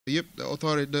Yep,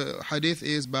 the hadith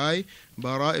is by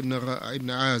Bara ibn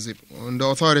Azib, on the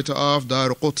authority of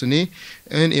Darqutni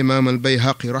and Imam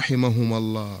al-Bayhaqi,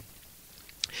 rahimahumullah.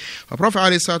 The Prophet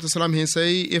ﷺ, he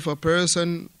say, if a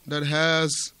person that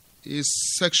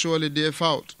is sexually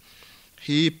devout,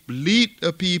 he lead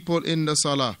the people in the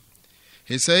salah,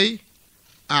 he say,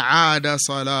 a'ada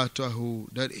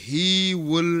salatahu, that he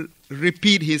will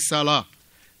repeat his salah,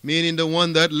 meaning the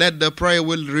one that led the prayer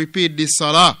will repeat this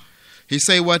salah. He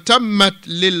say, وَتَمَّتْ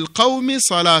لِلْقَوْمِ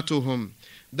صَلَاتُهُمْ,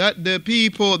 that the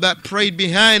people that prayed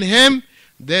behind him,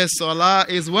 their salah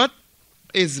is what?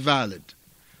 Is valid.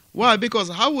 Why? Because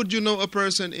how would you know a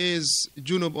person is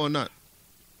junub or not?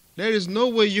 There is no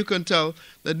way you can tell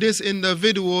that this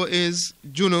individual is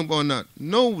junub or not.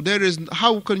 No, there is.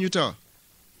 How can you tell?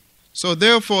 So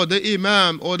therefore, the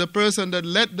imam or the person that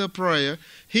led the prayer,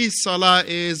 his salah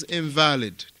is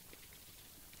invalid.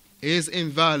 Is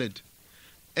invalid.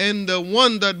 And the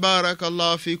one that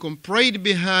barakallahu fikum prayed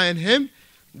behind him,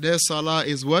 their salah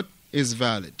is what? Is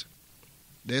valid.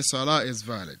 Their salah is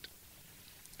valid.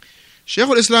 Shaykh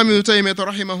al-Islam ibn Taymiyyah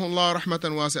rahimahullah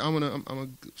rahmatan wasi'ah. I'm gonna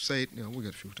say it, we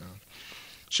got a few times.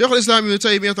 Shaykh al-Islam ibn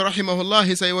Taymiyyah rahimahullah,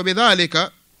 he say,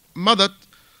 وَبِذَلِكَ مَضَتْ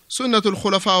سُنَّةُ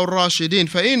الْخُلَفَاءُ الرَّاشِدِينَ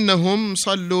فَإِنَّهُمْ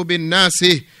صَلُّوا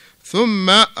بِالنَّاسِ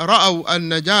ثُمَّ رَأَوْا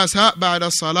النَّجَاسَةَ بَعْدَ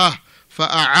الصَّلَاةِ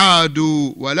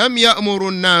فَأَعَادُوا وَلَمْ يَأْمُرُوا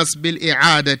النَّاسِ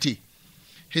بِالْإِعَادَةِ.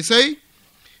 He say,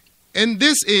 and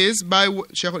this is by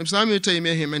Shaykh al-Islam ibn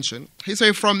Taymiyyah, he mentioned, he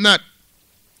say from that,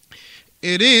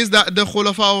 it is that the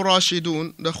Khulafa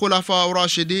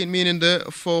al-Rashidin, meaning the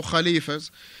four Khalifas,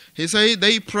 he say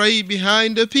they pray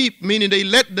behind the people, meaning they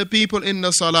let the people in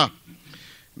the Salah.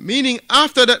 Meaning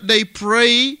after that they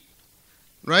pray,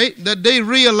 right, that they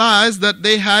realize that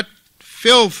they had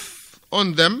filth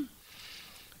on them,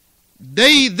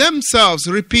 they themselves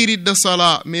repeated the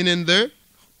Salah, meaning the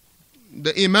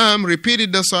Imam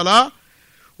repeated the Salah,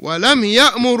 وَلَمْ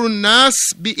يَأْمُرُ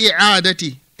النَّاسِ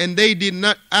بِإِعَادَتِهِ, and they did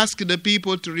not ask the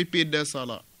people to repeat their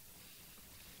Salah.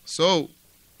 So,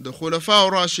 the Khulafa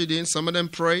al-Rashidin, some of them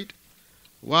prayed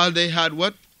while they had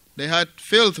what? They had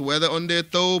filth, whether on their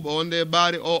thobe or on their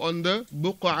body or on the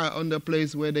buq'a, on the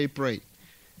place where they pray.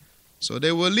 So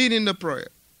they were leading the prayer.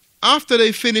 After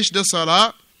they finished the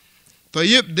Salah,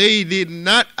 they did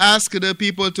not ask the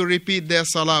people to repeat their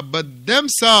Salah, but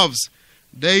themselves,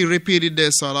 they repeated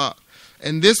their Salah.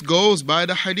 And this goes by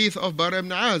the hadith of Bara ibn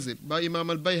Azib, by Imam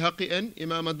al-Bayhaqi and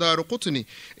Imam al-Darqutni.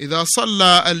 إِذَا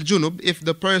صَلَّى الْجُنُبِ, if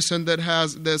the person that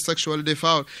has the sexual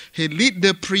default, he lead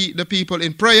the people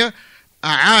in prayer,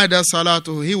 أَعَادَ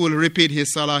صَلَاتُهُ, he will repeat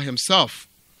his salah himself.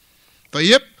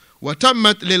 وَتَمَّتْ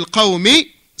لِلْقَوْمِ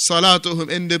صَلَاتُهُمْ,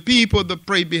 and the people that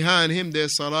pray behind him, their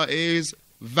salah is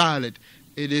valid.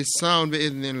 It is sound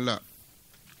بِإِذْنِ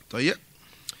اللَّهِ.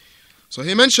 So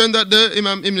he mentioned that the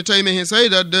Imam Ibn Taymiyyah, he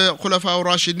said that the Khulafa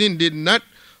al-Rashidin did not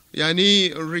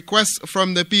request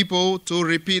from the people to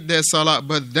repeat their salah,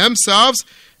 but themselves,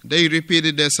 they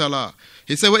repeated their salah.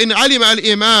 He said, وَإِنْ عَلِمَ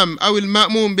الْإِمَامِ أَوِ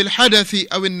الْمَأْمُومِ بِالْحَدَثِ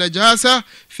أَوِ النَّجَاسَةِ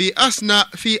فِي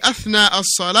أَثْنَاءِ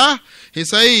الصَّلَاةِ, he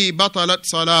said, بَطَلَتْ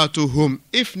صَلَاتُهُمْ.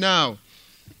 If now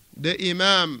the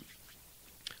Imam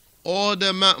or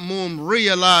the Ma'mum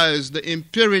realize the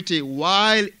impurity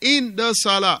while in the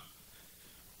salah,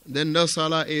 then the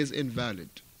salah is invalid.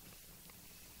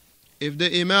 If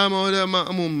the Imam or the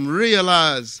Ma'mum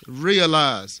realize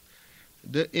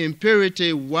the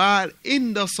impurity while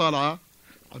in the salah,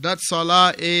 that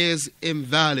salah is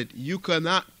invalid. You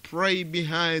cannot pray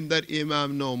behind that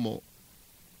Imam no more.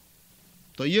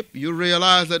 So you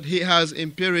realize that he has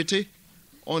impurity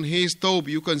on his thobe.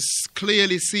 You can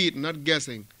clearly see it, not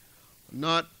guessing,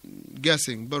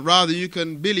 but rather you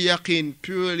can bil yaqeen,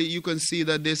 purely you can see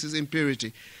that this is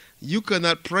impurity. You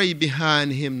cannot pray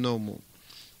behind him no more.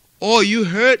 Or you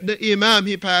heard the Imam,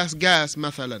 he passed gas,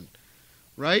 mathalan,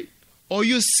 right? Or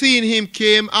you seen him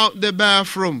came out the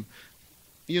bathroom,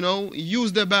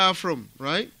 used the bathroom,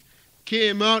 right?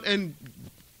 Came out and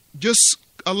just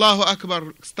Allahu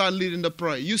Akbar, start leading the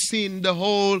prayer. You seen the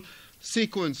whole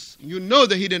sequence. You know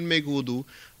that he didn't make wudu.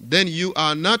 Then you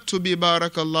are not to be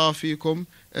barakallahu fikum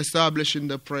establishing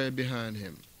the prayer behind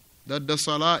him. That the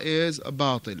salah is a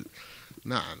batil.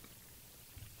 Na'am.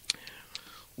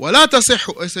 وَلَا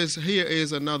تَصِحُ, it says here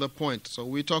is another point. So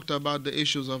we talked about the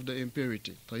issues of the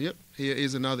impurity. So here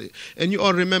is another. And you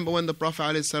all remember when the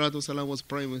Prophet ﷺ was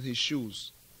praying with his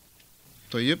shoes.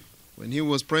 So when he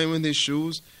was praying with his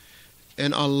shoes,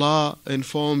 and Allah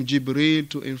informed Jibreel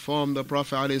to inform the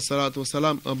Prophet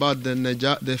ﷺ about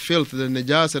the filth, the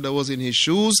najasa that was in his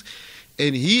shoes,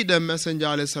 and he, the Messenger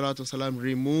ﷺ,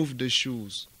 removed the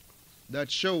shoes. That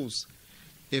shows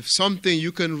if something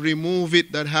you can remove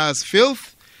it that has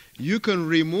filth, you can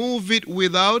remove it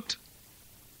without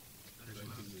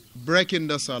breaking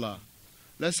the salah.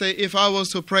 Let's say if I was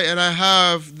to pray and I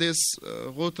have this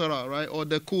ghutara, right, or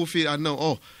the kufi, I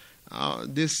know,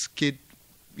 this kid,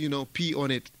 pee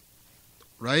on it,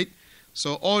 right?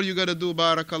 So all you got to do,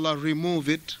 barakallah, remove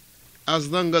it. As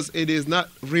long as it is not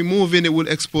removing, it will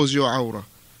expose your aura.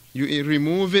 You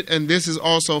remove it, and this is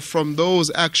also from those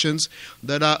actions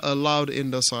that are allowed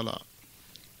in the salah.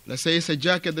 Let's say it's a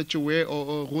jacket that you wear,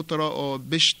 or ghutara, or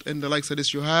bisht, and the likes of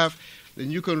this you have, then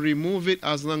you can remove it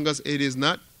as long as it is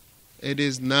not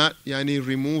yani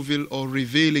removal or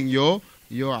revealing your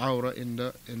aura in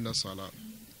the salah.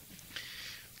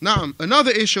 Now,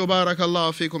 another issue,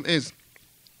 barakallahu fikum, is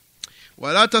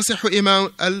وَلَا تَصِحُ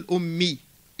إِمَامُ الْأُمِّي.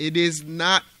 It is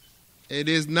not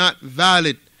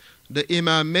valid, the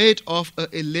imamate of an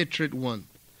illiterate one.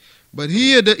 But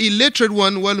here the illiterate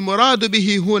one, وَالْمُرَادُ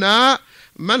بِهِ هُنَا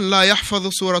مَنْ لَا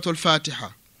يَحْفَظُ سُورَةُ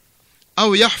الْفَاتِحَةِ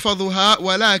أو يحفظها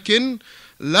ولكن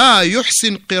لا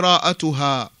يحسن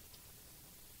قراءتها.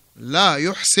 لا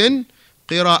يحسن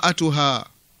قراءتها.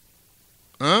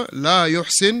 لا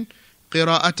يحسن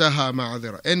قراءتها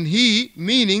معذرة. And he,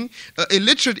 meaning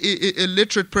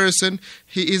illiterate person,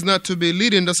 he is not to be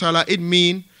leading the salah. It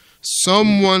means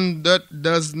someone that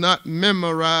does not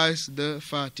memorize the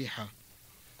Fatiha,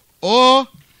 or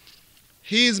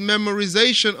his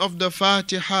memorization of the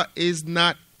Fatiha is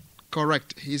not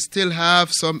correct. He still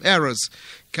have some errors.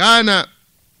 كان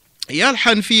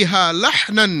يلحن فيها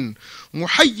لحنا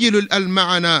محيل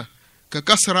المعنى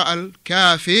ككسر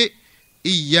الكاف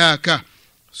إياك.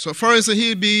 So for instance,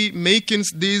 he'll be making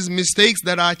these mistakes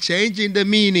that are changing the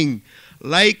meaning,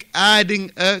 like adding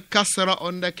a kasra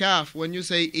on the kaf. When you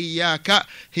say iyaka,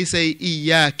 he say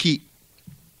iyaki.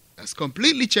 That's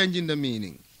completely changing the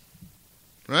meaning,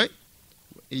 right?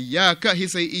 Iyaka, he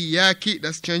say iyaki,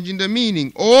 that's changing the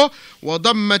meaning. Or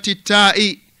wadammati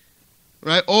ta'i,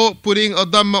 right? Or putting a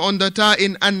dhamma on the ta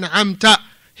in an'amta,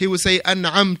 he will say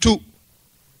an'amtu.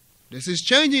 This is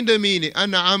changing the meaning.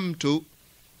 An'amtu,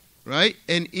 right?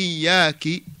 And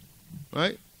iyaki,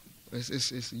 right?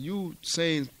 It's you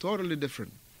saying totally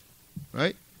different,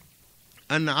 right?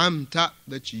 An'amta,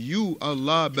 that you,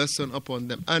 Allah, bestow upon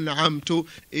them. An'amtu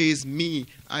is me,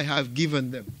 I have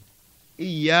given them.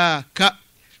 Iyaka,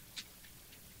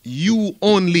 you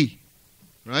only,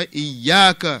 right?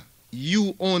 Iyaka,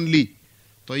 you only.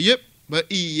 طيب, but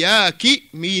iyaki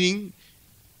meaning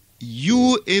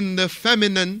you in the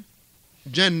feminine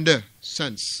gender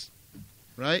sense,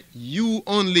 right? You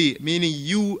only, meaning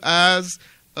you as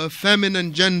a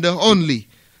feminine gender only.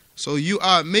 So you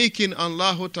are making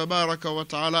Allah tabaraka wa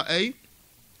ta'ala a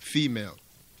female.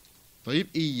 طيب,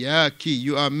 iyaki,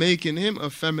 you are making him a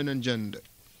feminine gender.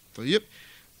 طيب,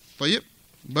 طيب,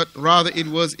 but rather it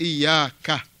was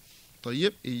iyaka.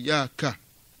 طيب, iyaka.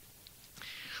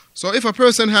 So if a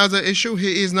person has an issue,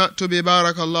 he is not to be,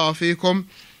 barakallahu fikum,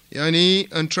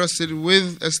 yani entrusted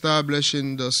with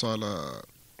establishing the salah.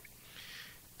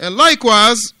 And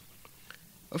likewise,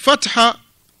 fatha,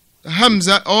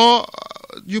 hamza, or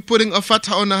you putting a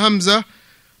fatha on a hamza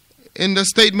in the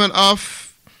statement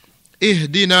of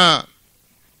ihdina,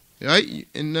 right?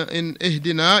 In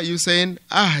ihdina, you saying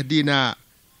ahdina,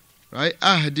 right?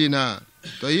 Ahdina.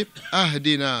 طيب,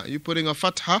 ahdina. You putting a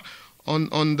fatha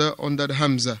on that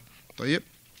hamza. طيب.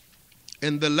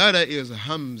 And the letter is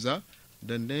hamza.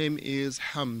 The name is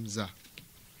Hamza.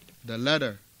 The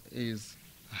letter is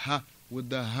ha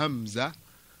with the hamza,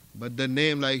 but the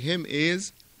name like him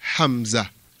is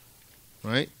Hamza,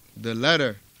 right? The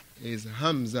letter is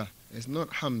Hamza. It's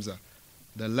not Hamza.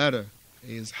 The letter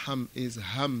is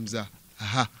Hamza.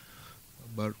 Ha.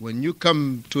 But when you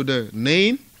come to the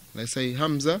name, let's say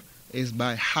Hamza is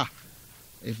by ha.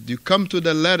 If you come to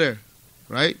the letter,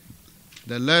 right?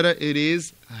 The letter it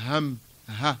is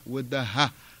ha with the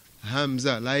ha.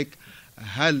 Hamza, like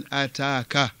hal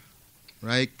ataka,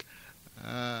 right?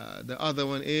 The other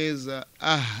one is no,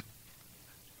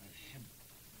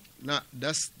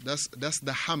 that's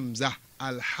the hamza.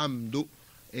 Alhamdu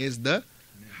is the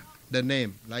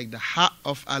name, like the ha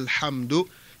of alhamdu,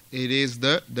 it is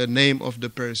the name of the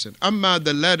person. Amma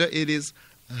the letter, it is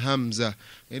hamza.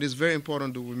 It is very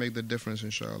important that we make the difference,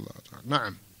 inshallah.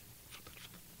 Naam.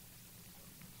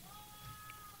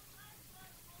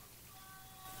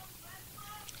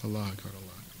 Allah Akbar, Allah.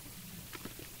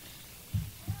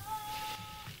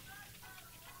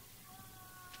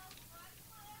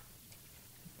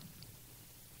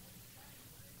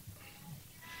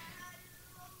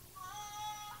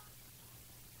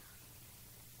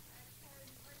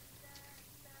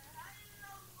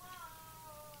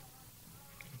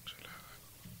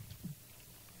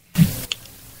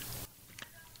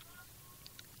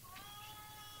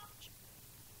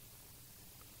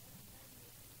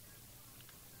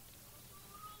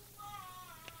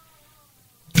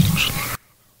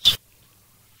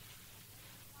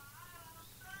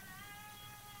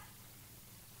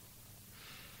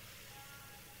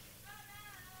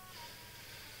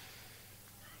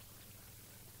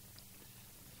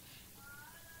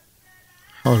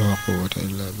 حول ولا قوة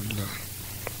إلا بالله.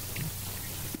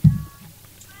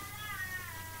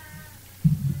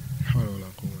 حول ولا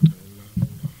قوة إلا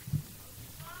بالله.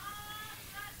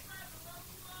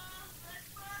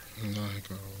 الله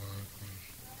أكبر الله أكبر.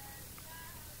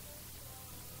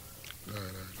 لا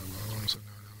إله إلا الله. اللهم صل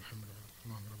على محمد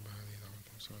اللهم رب هذه دعوة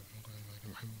والصلاة على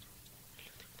محمد.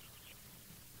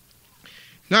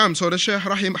 Naam, so the Shaykh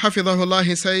Rahim Hafidhahullah,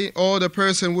 he say, oh, the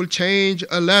person will change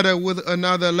a letter with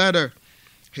another letter.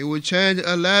 He will change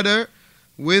a letter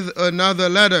with another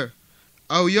letter.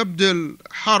 أو يبدل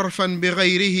حرفا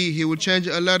بغيره. He will change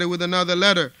a letter with another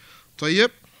letter. طيب,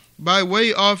 by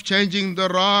way of changing the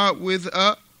ra with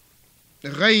a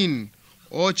ghain,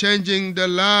 or changing the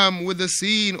lam with the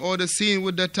sin, or the sin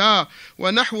with the ta,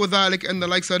 وَنَحْوُ ذَلِكَ, and the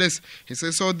likes of this. He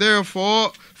says, so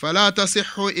therefore, فَلَا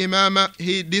تَصِحُّ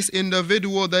إِمَامَ, this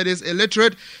individual that is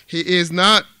illiterate, he is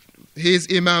not, his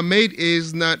imamate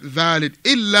is not valid.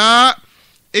 إِلَّا,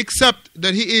 except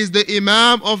that he is the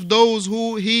imam of those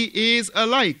who he is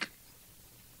alike.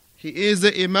 He is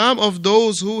the imam of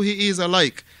those who he is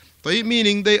alike.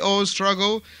 Meaning they all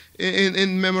struggle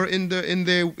in memory, in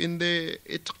the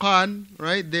itqan,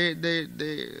 right?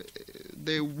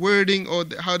 The wording or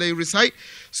how they recite.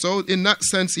 So in that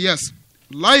sense, yes.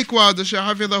 Likewise, the Shaykh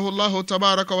Hafidhahullah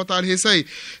Tabaraka wa Ta'ala, he say,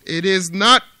 it is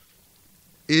not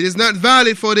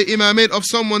valid for the imamate of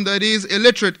someone that is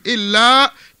illiterate,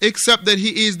 illa, except that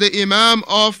he is the imam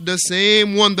of the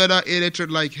same one that are illiterate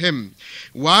like him.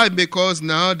 Why? Because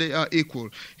now they are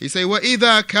equal. He say,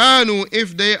 وَإِذَا كَانُوا,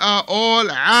 if they are all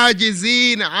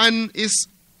عَاجِزِينَ عَنْ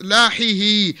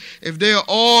إِصْلَاحِهِ, if they are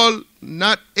all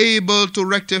not able to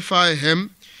rectify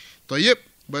him. طيب,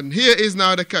 but here is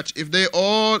now the catch. If they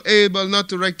all able not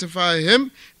to rectify him,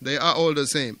 they are all the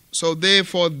same. So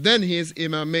therefore, then his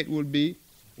imamate will be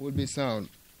sound.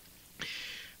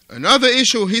 Another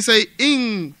issue, he say,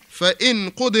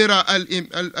 فَإِن قُدِرَ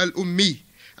الْأُمِّي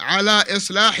عَلَى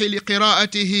إِصْلَاحِ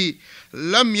لِقِرَاءَتِهِ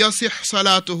لَمْ يَصِحْ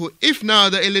صَلَاتُهُ. If now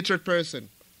the illiterate person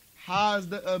has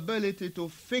the ability to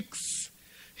fix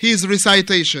his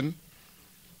recitation,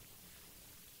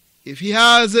 if he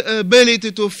has the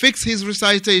ability to fix his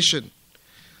recitation,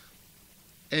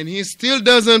 and he still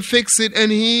doesn't fix it,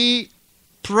 and he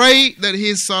pray that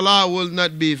his salah will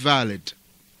not be valid.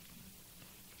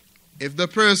 If the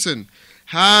person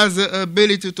has the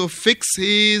ability to fix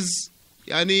his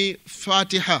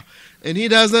Fatiha, and he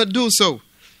does not do so,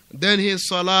 then his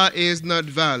salah is not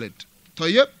valid.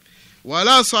 طيب,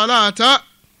 ولا صلاة,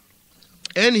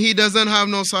 and he doesn't have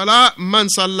no salah, man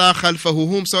صلى خلفه,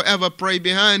 whomsoever pray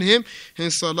behind him,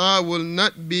 his salah will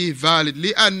not be valid.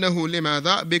 لأنه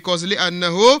لماذا? Because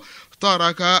لأنه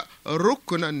ترك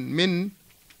ركنا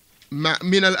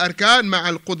من الأركان مع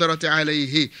القدرة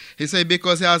عليه. He said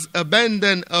because he has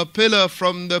abandoned a pillar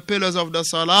from the pillars of the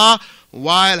salah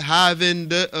while having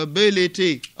the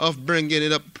ability of bringing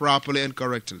it up properly and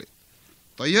correctly.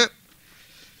 طيب.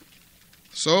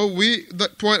 So the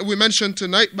point we mentioned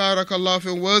tonight, barakallahu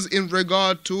fi, was in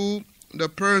regard to the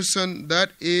person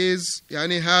that is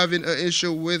having an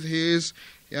issue with his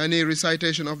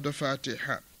recitation of the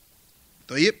Fatiha.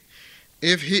 طيب.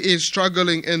 If he is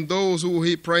struggling and those who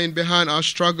he praying behind are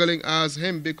struggling as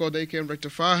him because they can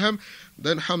rectify him,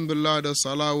 then alhamdulillah the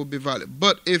salah will be valid.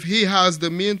 But if he has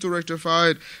the means to rectify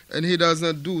it and he does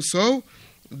not do so,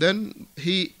 then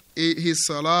his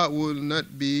salah will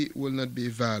not be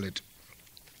valid.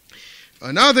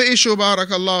 Another issue,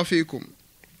 barakallahu fikum,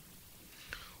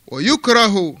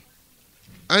 ويكره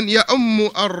أن يؤم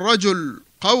الرجل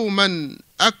قوما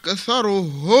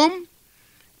أكثرهم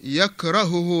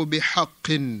يكرهه بحق.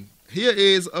 Here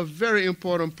is a very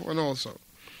important point also.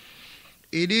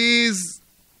 It is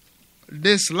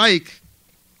dislike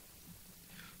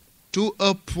to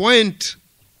appoint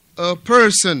a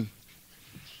person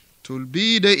to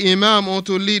be the imam or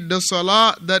to lead the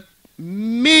salah that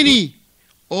many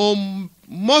or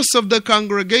most of the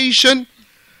congregation,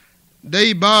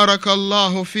 they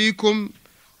barakallahu fikum,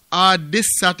 are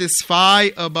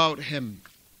dissatisfied about him.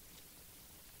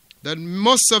 That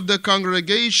most of the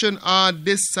congregation are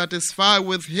dissatisfied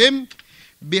with him,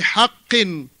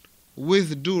 bihaqqin,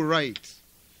 with due right.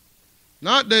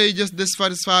 Not they just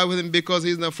dissatisfied with him because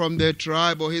he's not from their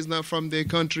tribe or he's not from their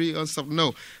country or stuff.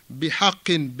 No,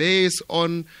 bihaqqin, based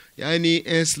on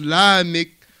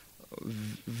Islamic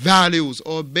values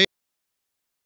or based